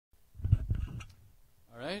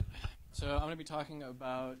right. So I'm going to be talking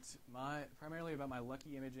about primarily about my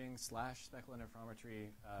lucky imaging / speckle interferometry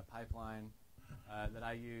pipeline that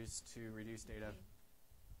I use to reduce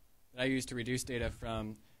data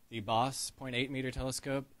from the BOSS 0.8 meter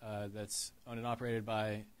telescope that's owned and operated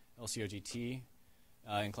by LCOGT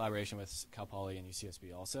in collaboration with Cal Poly and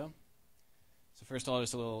UCSB also. So first of all,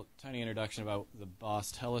 just a little tiny introduction about the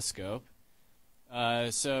BOSS telescope.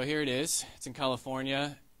 So here it is. It's in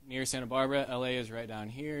California, near Santa Barbara. LA is right down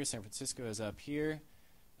here. San Francisco is up here.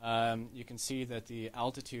 You can see that the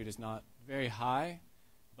altitude is not very high,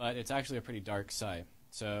 but it's actually a pretty dark site.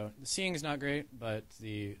 So the seeing is not great, but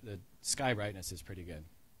the sky brightness is pretty good.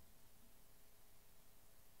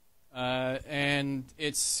 And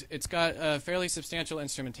it's got a fairly substantial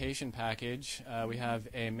instrumentation package. We have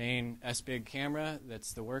a main S-Big camera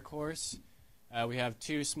that's the workhorse. We have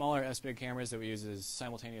two smaller S-Big cameras that we use as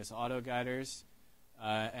simultaneous auto guiders.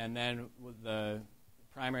 And then the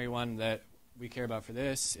primary one that we care about for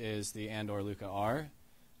this is the Andor Luca R.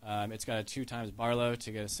 It's got a 2x Barlow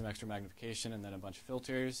to get us some extra magnification, and then a bunch of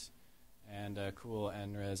filters, and a cool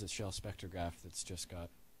NRES shell spectrograph that's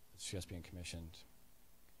just being commissioned.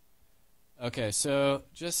 Okay, so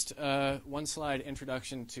just one slide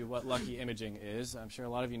introduction to what lucky imaging is. I'm sure a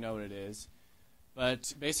lot of you know what it is.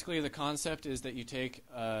 But basically the concept is that you take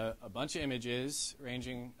a bunch of images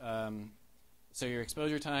ranging, so your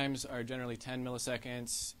exposure times are generally 10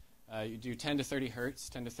 milliseconds. You do 10 to 30 hertz,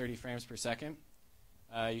 10 to 30 frames per second.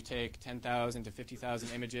 You take 10,000 to 50,000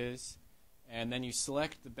 images, and then you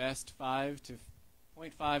select the best 0.5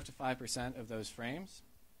 to 5% of those frames.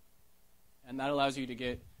 And that allows you to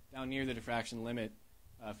get down near the diffraction limit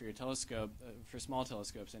for your telescope, for small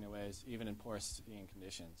telescopes anyways, even in poor seeing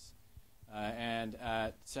conditions. And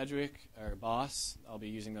at Sedgwick, or BOSS, I'll be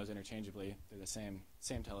using those interchangeably. They're the same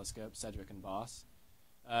telescope, Sedgwick and BOSS.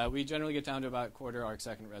 We generally get down to about quarter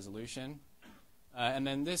arc-second resolution. And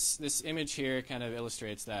then this image here kind of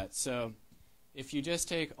illustrates that. So if you just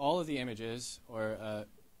take all of the images,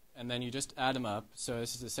 and then you just add them up, so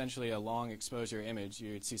this is essentially a long exposure image,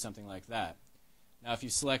 you would see something like that. Now if you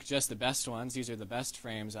select just the best ones, these are the best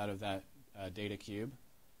frames out of that data cube.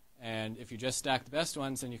 And if you just stack the best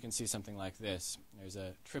ones, then you can see something like this. There's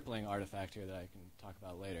a tripling artifact here that I can talk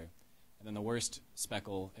about later. And then the worst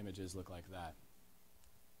speckle images look like that.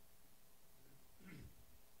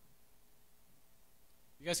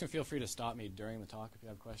 You guys can feel free to stop me during the talk if you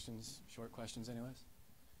have questions, short questions anyways.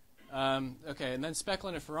 Okay, and then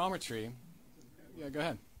speckle interferometry. Yeah, go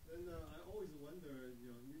ahead. Then I always wonder,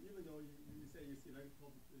 even though you say you select 5%,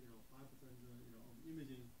 of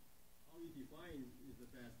imaging, how you define is the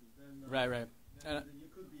best. Then, right. Then you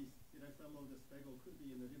could be select some of the speckle could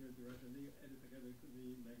be in a different direction. Then you add it together. It could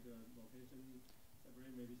be make the location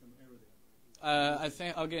separate, maybe some error there. I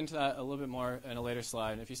think I'll get into that a little bit more in a later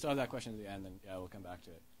slide. If you still have that question at the end, then yeah, we'll come back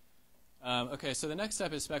to it. Okay, so the next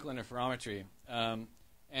step is speckle interferometry.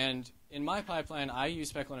 And in my pipeline, I use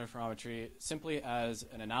speckle interferometry simply as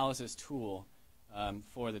an analysis tool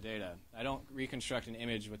for the data. I don't reconstruct an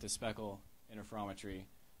image with the speckle interferometry.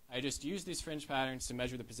 I just use these fringe patterns to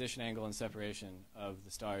measure the position, angle, and separation of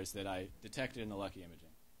the stars that I detected in the lucky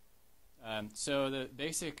imaging. So the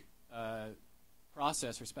basic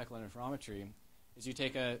process for speckle interferometry is you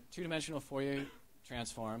take a two-dimensional Fourier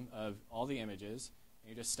transform of all the images, and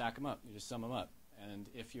you just stack them up. You just sum them up. And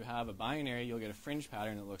if you have a binary, you'll get a fringe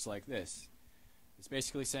pattern that looks like this. It's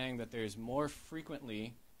basically saying that there's more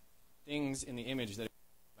frequently things in the image that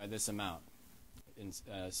are by this amount in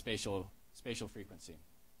spatial frequency.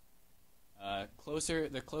 The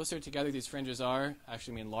closer together these fringes are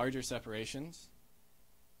actually mean larger separations.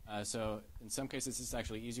 So in some cases, it's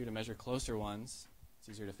actually easier to measure closer ones. It's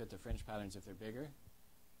easier to fit the fringe patterns if they're bigger.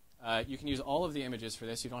 You can use all of the images for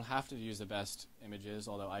this. You don't have to use the best images,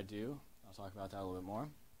 although I do. I'll talk about that a little bit more.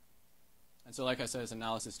 And so like I said, it's an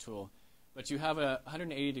analysis tool. But you have a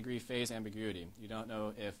 180-degree phase ambiguity. You don't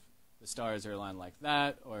know if the stars are aligned like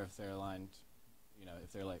that or if they're aligned,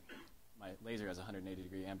 if they're like, my laser has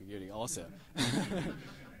 180-degree ambiguity also.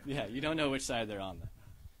 Yeah, you don't know which side they're on then.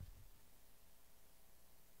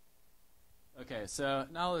 Okay, so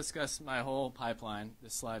now I'll discuss my whole pipeline.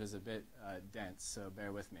 This slide is a bit dense, so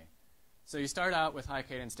bear with me. So you start out with high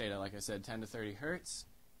cadence data, like I said, 10 to 30 hertz.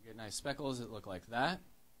 You get nice speckles that look like that.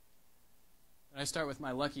 And I start with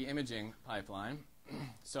my lucky imaging pipeline.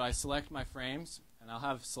 So I select my frames, and I'll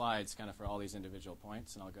have slides kind of for all these individual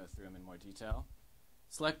points, and I'll go through them in more detail.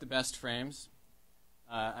 Select the best frames.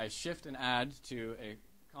 I shift and add to a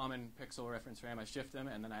common pixel reference frame. I shift them,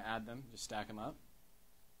 and then I add them, just stack them up.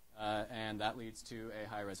 And that leads to a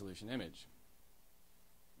high-resolution image.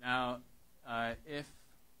 Now, if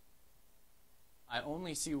I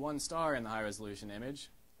only see one star in the high-resolution image,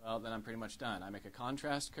 well, then I'm pretty much done. I make a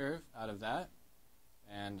contrast curve out of that,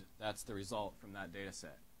 and that's the result from that data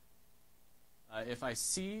set. If I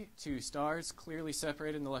see two stars clearly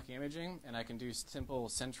separated in the lucky imaging, and I can do simple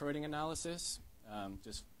centroiding analysis,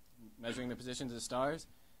 just measuring the positions of the stars,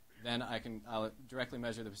 then I'll directly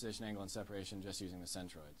measure the position angle and separation just using the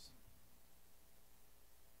centroids.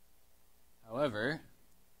 However,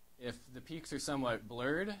 if the peaks are somewhat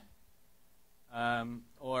blurred,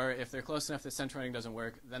 or if they're close enough that centroiding doesn't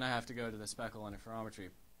work, then I have to go to the Speckle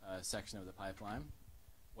interferometry section of the pipeline,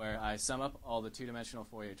 where I sum up all the two-dimensional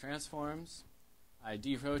Fourier transforms. I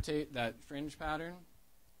derotate that fringe pattern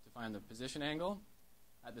to find the position angle.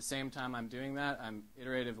 At the same time I'm doing that, I'm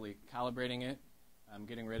iteratively calibrating it. I'm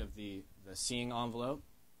getting rid of the seeing envelope.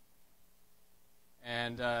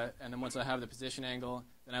 And then once I have the position angle,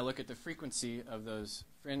 then I look at the frequency of those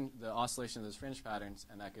the oscillation of those fringe patterns,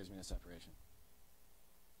 and that gives me a separation.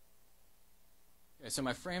 Okay, so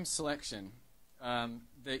my frame selection.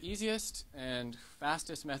 The easiest and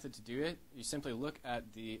fastest method to do it, you simply look at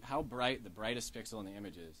how bright the brightest pixel in the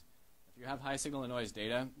image is. If you have high signal to noise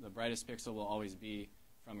data, the brightest pixel will always be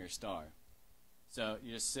from your star. So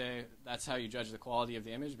you just say that's how you judge the quality of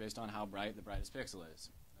the image based on how bright the brightest pixel is.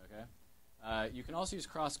 Okay? You can also use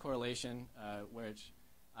cross correlation, which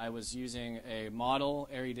I was using a model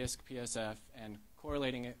airy disk PSF and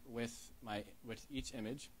correlating it with each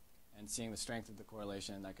image and seeing the strength of the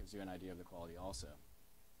correlation. That gives you an idea of the quality also.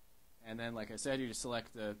 And then, like I said, you just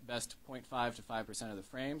select the best 0.5 to 5% of the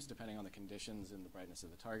frames, depending on the conditions and the brightness of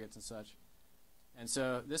the targets and such. And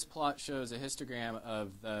so this plot shows a histogram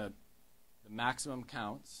of the maximum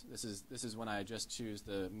counts. This is when I just choose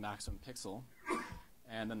the maximum pixel,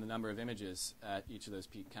 and then the number of images at each of those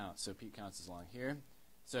peak counts. So peak counts is along here.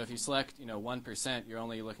 So if you select 1%, you're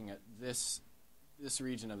only looking at this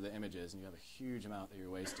region of the images, and you have a huge amount that you're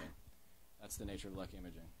wasting. That's the nature of lucky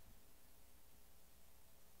imaging.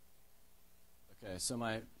 Okay, so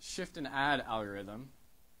my shift and add algorithm,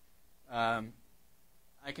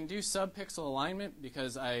 I can do sub-pixel alignment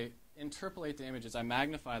because I interpolate the images. I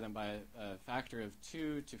magnify them by a factor of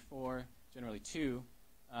 2 to 4, generally 2,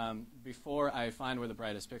 before I find where the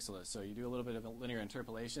brightest pixel is. So you do a little bit of a linear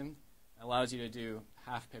interpolation. It allows you to do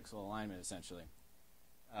half-pixel alignment, essentially.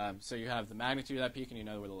 So you have the magnitude of that peak, and you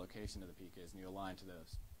know where the location of the peak is, and you align to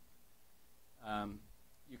those.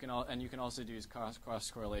 You can also do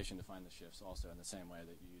cross correlation to find the shifts, also in the same way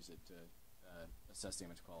that you use it to assess the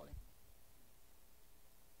image quality.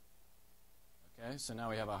 Okay, so now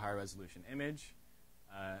we have a high resolution image,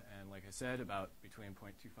 and like I said, about between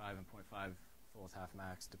 0.25 and 0.5 full half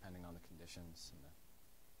max, depending on the conditions.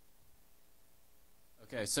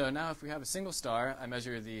 Okay, so now if we have a single star, I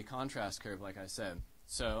measure the contrast curve, like I said.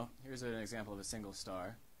 So here's an example of a single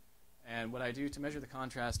star. And what I do to measure the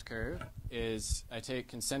contrast curve is I take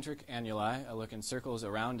concentric annuli, I look in circles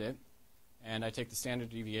around it, and I take the standard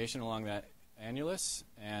deviation along that annulus,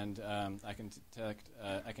 and I can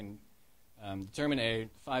determine a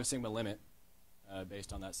 5 sigma limit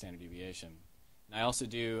based on that standard deviation. And I also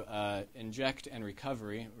do inject and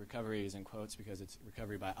recovery. Recovery is in quotes because it's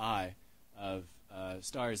recovery by eye of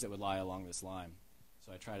stars that would lie along this line.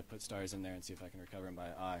 So I try to put stars in there and see if I can recover them by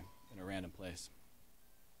eye in a random place.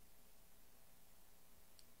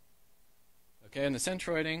 Okay, and the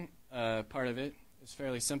centroiding part of it is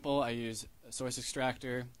fairly simple. I use a source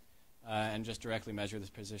extractor and just directly measure the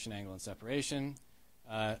position angle and separation.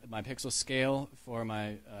 My pixel scale for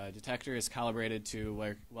my detector is calibrated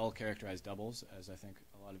to well-characterized doubles, as I think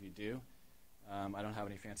a lot of you do. I don't have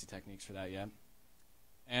any fancy techniques for that yet.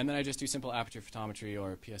 And then I just do simple aperture photometry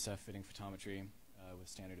or PSF fitting photometry with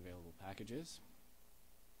standard available packages.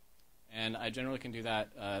 And I generally can do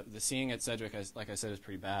that. The seeing at Cedric, like I said, is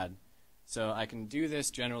pretty bad. So I can do this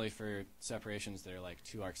generally for separations that are like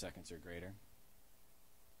 2 arcseconds or greater.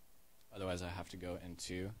 Otherwise, I have to go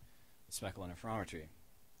into the Speckle interferometry.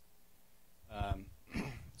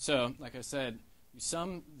 So, like I said, you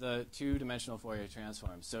sum the two-dimensional Fourier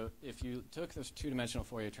transforms. So if you took this two-dimensional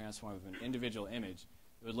Fourier transform of an individual image,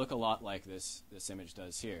 it would look a lot like this image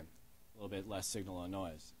does here, a little bit less signal and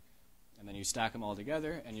noise. And then you stack them all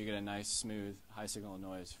together, and you get a nice, smooth, high signal and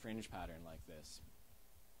noise fringe pattern like this.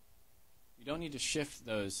 You don't need to shift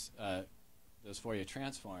those Fourier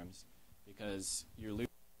transforms because you're losing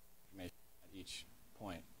information at each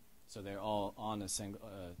point. So they're all on a single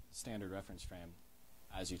standard reference frame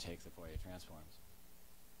as you take the Fourier transforms.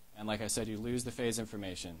 And like I said, you lose the phase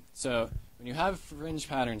information. So when you have fringe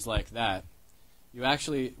patterns like that, what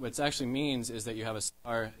it actually means is that you have a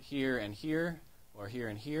star here and here, or here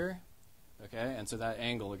and here, okay? And so that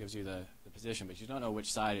angle gives you the position, but you don't know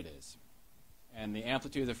which side it is. And the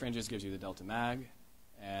amplitude of the fringes gives you the delta mag.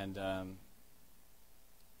 And that's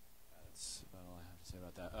about all I have to say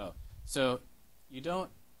about that. Oh, so you don't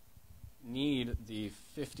need the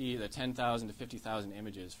 10,000 to 50,000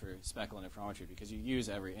 images for speckle interferometry because you use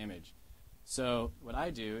every image. So what I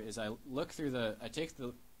do is I take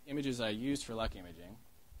the images I used for luck imaging,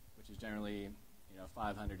 which is generally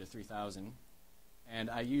 500 to 3,000, and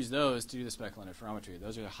I use those to do the speckle interferometry.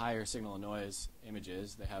 Those are the higher signal and noise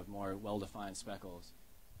images. They have more well-defined speckles,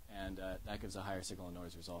 and that gives a higher signal and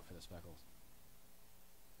noise result for the speckles.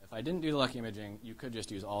 If I didn't do the luck imaging, you could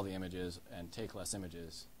just use all the images and take less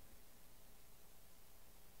images.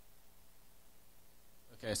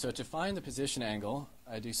 Okay, so to find the position angle,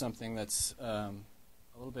 I do something that's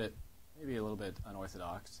maybe a little bit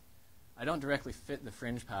unorthodox. I don't directly fit the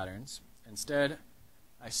fringe patterns. Instead,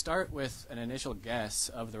 I start with an initial guess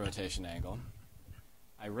of the rotation angle.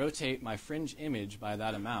 I rotate my fringe image by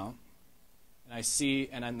that amount,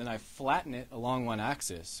 and then I flatten it along one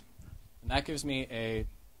axis. And that gives me a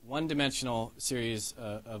one-dimensional series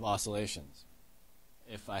of oscillations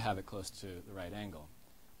if I have it close to the right angle.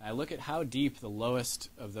 And I look at how deep the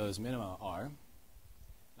lowest of those minima are, and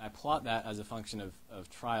I plot that as a function of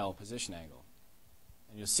trial position angle.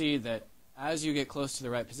 And you'll see that as you get close to the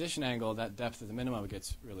right position angle, that depth of the minimum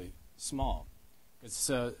gets really small.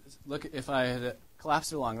 So look, if I had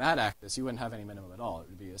collapsed it along that axis, you wouldn't have any minimum at all. It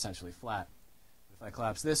would be essentially flat. If I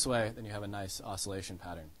collapse this way, then you have a nice oscillation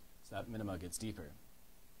pattern. So that minima gets deeper.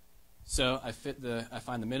 So I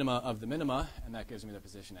find the minima of the minima, and that gives me the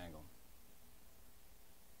position angle.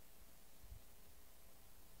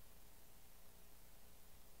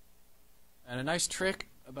 And a nice trick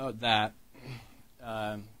about that,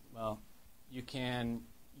 you can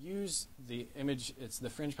use the image, it's the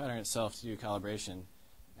fringe pattern itself to do calibration,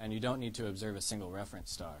 and you don't need to observe a single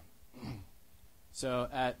reference star. So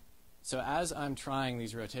as I'm trying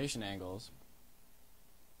these rotation angles,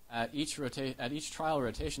 at each trial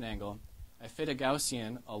rotation angle, I fit a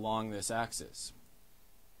Gaussian along this axis.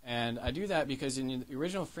 And I do that because in the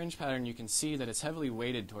original fringe pattern, you can see that it's heavily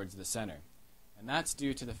weighted towards the center. And that's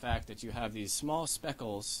due to the fact that you have these small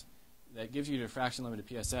speckles that gives you a diffraction limit of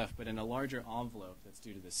PSF, but in a larger envelope that's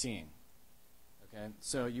due to the seeing. Okay?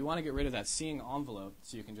 So you want to get rid of that seeing envelope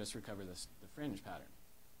so you can just recover the fringe pattern.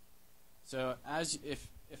 So if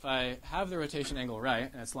I have the rotation angle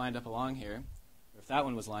right, and it's lined up along here, or if that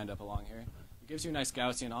one was lined up along here, it gives you a nice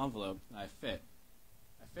Gaussian envelope, and I fit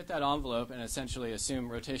that envelope and essentially assume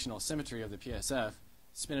rotational symmetry of the PSF,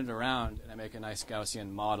 spin it around, and I make a nice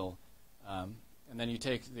Gaussian model. And then you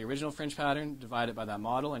take the original fringe pattern, divide it by that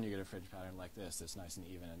model, and you get a fringe pattern like this that's nice and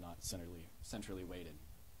even and not centrally weighted.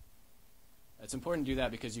 It's important to do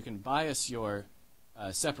that because you can bias your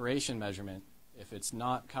separation measurement if it's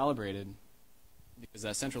not calibrated, because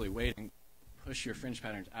that centrally weighting push your fringe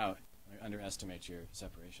patterns out and underestimate your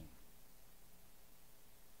separation.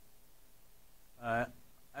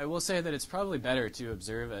 I will say that it's probably better to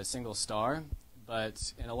observe a single star,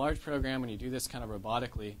 but in a large program, when you do this kind of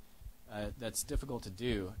robotically, that's difficult to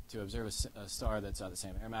do, to observe a star that's at the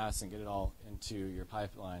same air mass and get it all into your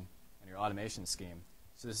pipeline and your automation scheme.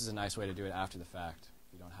 So this is a nice way to do it after the fact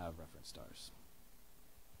if you don't have reference stars.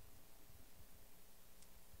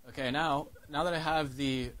 Okay, now that I have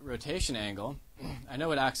the rotation angle, I know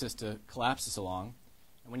what axis to collapse this along.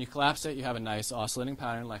 And when you collapse it, you have a nice oscillating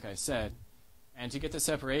pattern, like I said. And to get the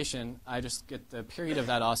separation, I just get the period of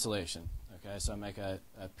that oscillation. Okay, so I make a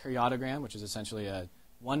periodogram, which is essentially a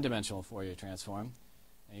one-dimensional Fourier transform.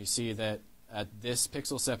 And you see that at this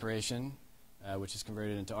pixel separation, which is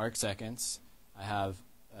converted into arc seconds, I have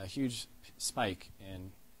a huge spike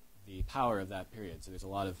in the power of that period. So there's a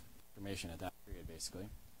lot of information at that period, basically.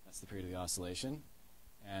 That's the period of the oscillation.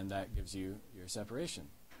 And that gives you your separation.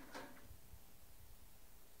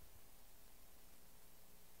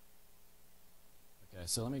 Okay,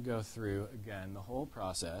 so let me go through, again, the whole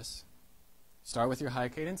process. Start with your high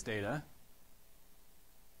cadence data.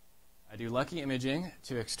 I do lucky imaging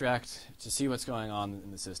to see what's going on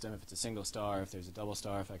in the system, if it's a single star, if there's a double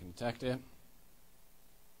star, if I can detect it.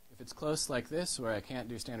 If it's close like this, where I can't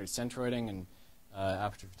do standard centroiding and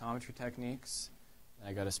aperture photometry techniques, then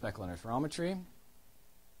I go to speckle interferometry.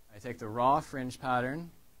 I take the raw fringe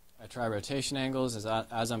pattern. I try rotation angles.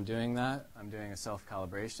 As I'm doing that, I'm doing a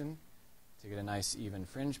self-calibration to get a nice even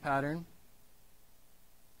fringe pattern.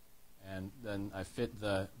 And then I fit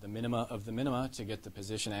the minima of the minima to get the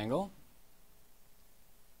position angle.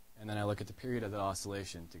 And then I look at the period of the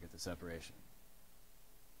oscillation to get the separation.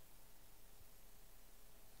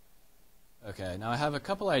 Okay, now I have a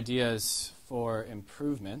couple ideas for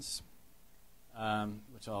improvements,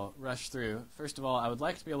 which I'll rush through. First of all, I would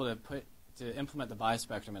like to be able to put to implement the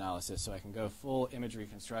bispectrum analysis, so I can go full image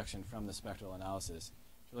reconstruction from the spectral analysis.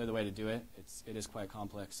 It's really the way to do it. It is quite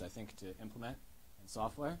complex, I think, to implement in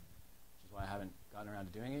software, which is why I haven't gotten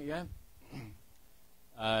around to doing it yet.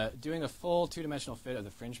 Doing a full two-dimensional fit of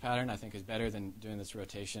the fringe pattern, I think, is better than doing this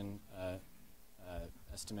rotation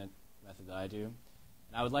estimate method that I do.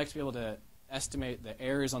 And I would like to be able to estimate the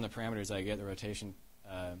errors on the parameters that I get the rotation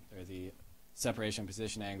or the separation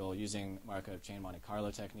position angle using Markov chain Monte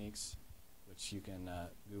Carlo techniques, which you can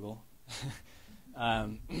Google.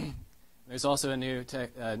 There's also newer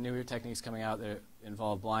techniques coming out that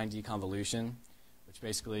involve blind deconvolution, which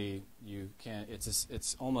basically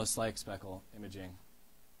it's almost like Speckle imaging.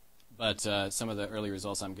 But some of the early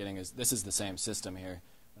results I'm getting is this is the same system here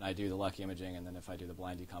when I do the lucky imaging, and then if I do the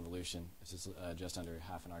blind deconvolution, this is just under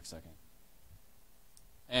half an arc second.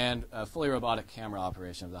 And fully robotic camera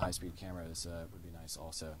operation of the high-speed cameras would be nice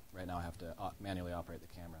also. Right now I have to manually operate the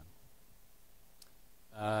camera.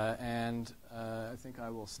 I think I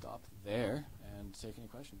will stop there and take any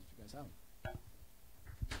questions if you guys have them.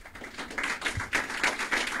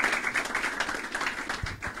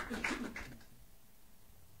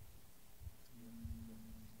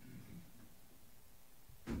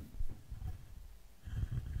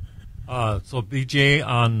 So BJ,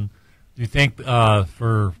 do you think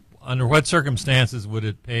under what circumstances would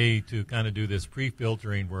it pay to kind of do this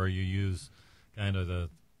pre-filtering where you use kind of the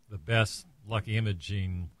best lucky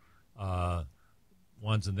imaging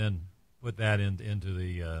ones and then put that into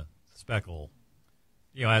the Speckle,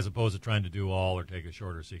 as opposed to trying to do all or take a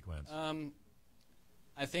shorter sequence?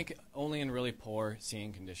 I think only in really poor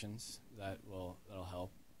seeing conditions that'll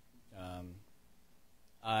help.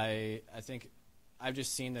 I think I've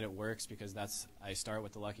just seen that it works because I start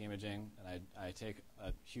with the lucky imaging and I take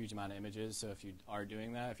a huge amount of images. So if you are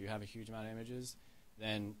doing that, if you have a huge amount of images,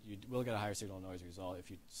 then you will get a higher signal noise result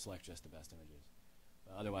if you select just the best images.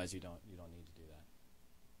 But otherwise, you don't need to do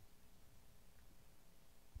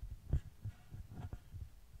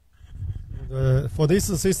that. For this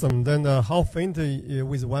system, then how faint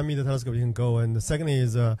with 1 meter telescope you can go, and the second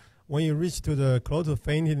is when you reach to the close to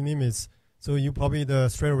fainted limits, so the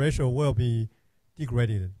straight ratio will be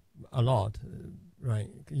degraded a lot, right?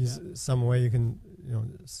 Is some way you can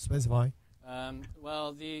specify?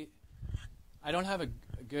 Well, I don't have a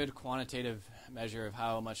good quantitative measure of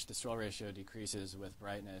how much the stroll ratio decreases with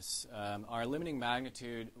brightness. Our limiting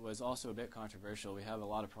magnitude was also a bit controversial. We have a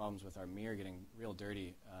lot of problems with our mirror getting real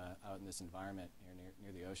dirty out in this environment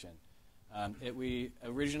near the ocean.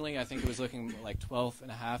 Originally, I think it was looking like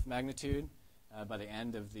 12.5 magnitude. By the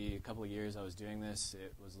end of the couple of years I was doing this,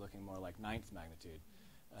 it was looking more like 9th magnitude.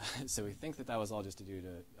 So we think that was all just to do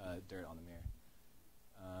to dirt on the mirror.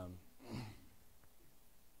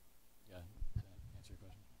 Answer your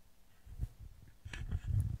question.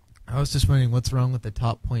 I was just wondering what's wrong with the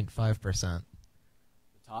top 0.5%. The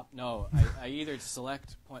top? No, I either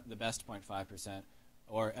select the best 0.5%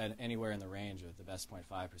 or anywhere in the range of the best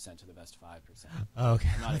 0.5% to the best 5%. Oh, okay.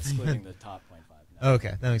 I'm not excluding the top 0.5. No.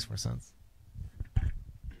 Okay, that makes more sense.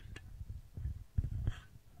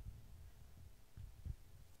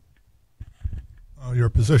 Your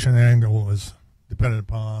position angle is dependent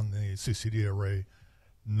upon the CCD array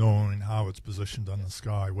knowing how it's positioned on the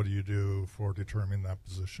sky. What do you do for determining that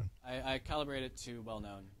position? I calibrate it to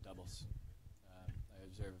well-known doubles. I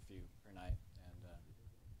observe a few per night.